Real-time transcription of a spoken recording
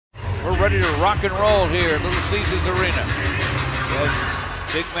We're ready to rock and roll here at Little Caesars Arena.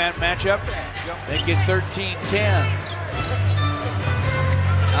 Yes, big man matchup. Make it 13-10.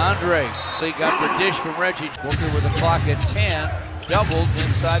 Andre, they got the dish from Reggie. Booker with the clock at 10. Doubled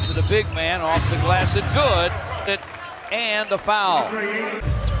inside to the big man, off the glass and good. And the foul.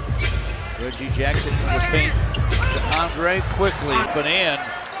 Reggie Jackson in the paint to Andre quickly, but in.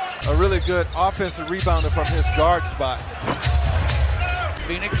 A really good offensive rebounder from his guard spot.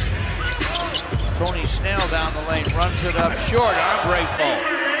 Phoenix. Tony Snell down the lane, runs it up short. Andre falls.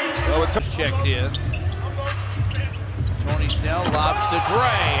 Checked in. Tony Snell lobs to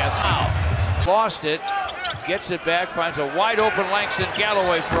Dre. A foul. Lost it. Gets it back. Finds a wide open Langston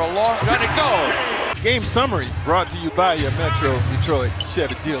Galloway for a long run. It goes. Game summary brought to you by your Metro Detroit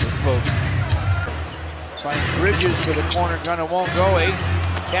Chevy dealers, folks. Finds Bridges for the corner. Gunner won't go. 8.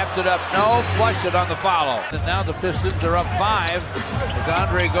 Tapped it up, no, flushed it on the follow. And now the Pistons are up 5 as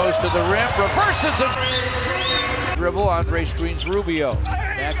Andre goes to the rim, reverses it. Dribble, Andre screens Rubio.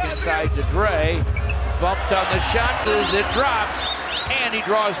 Back inside to Dre. Bumped on the shot as it drops, and he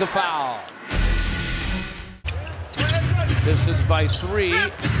draws the foul. Pistons by 3.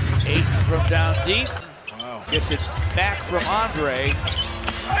 8 from down deep. Wow. Gets it back from Andre.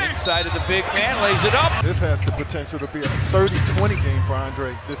 Inside of the big man, lays it up. This has the potential to be a 30-20 game for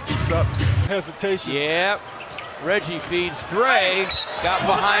Andre. This keeps up. Hesitation. Yep. Reggie feeds Dre. Got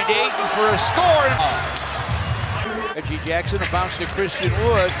behind Ayton for a score. Reggie Jackson, a bounce to Christian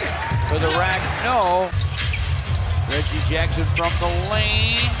Wood for the rack. No. Reggie Jackson from the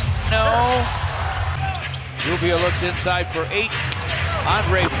lane. No. Rubio looks inside for 8.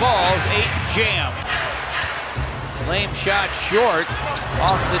 Andre falls. 8 jam. Lame shot short,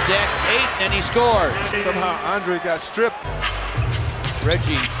 off the deck, 8, and he scores. Somehow Andre got stripped.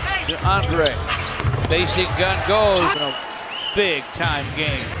 Reggie to Andre. Facing gun goes in a big time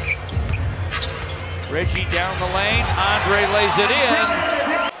game. Reggie down the lane, Andre lays it in.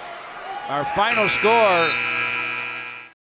 Our final score,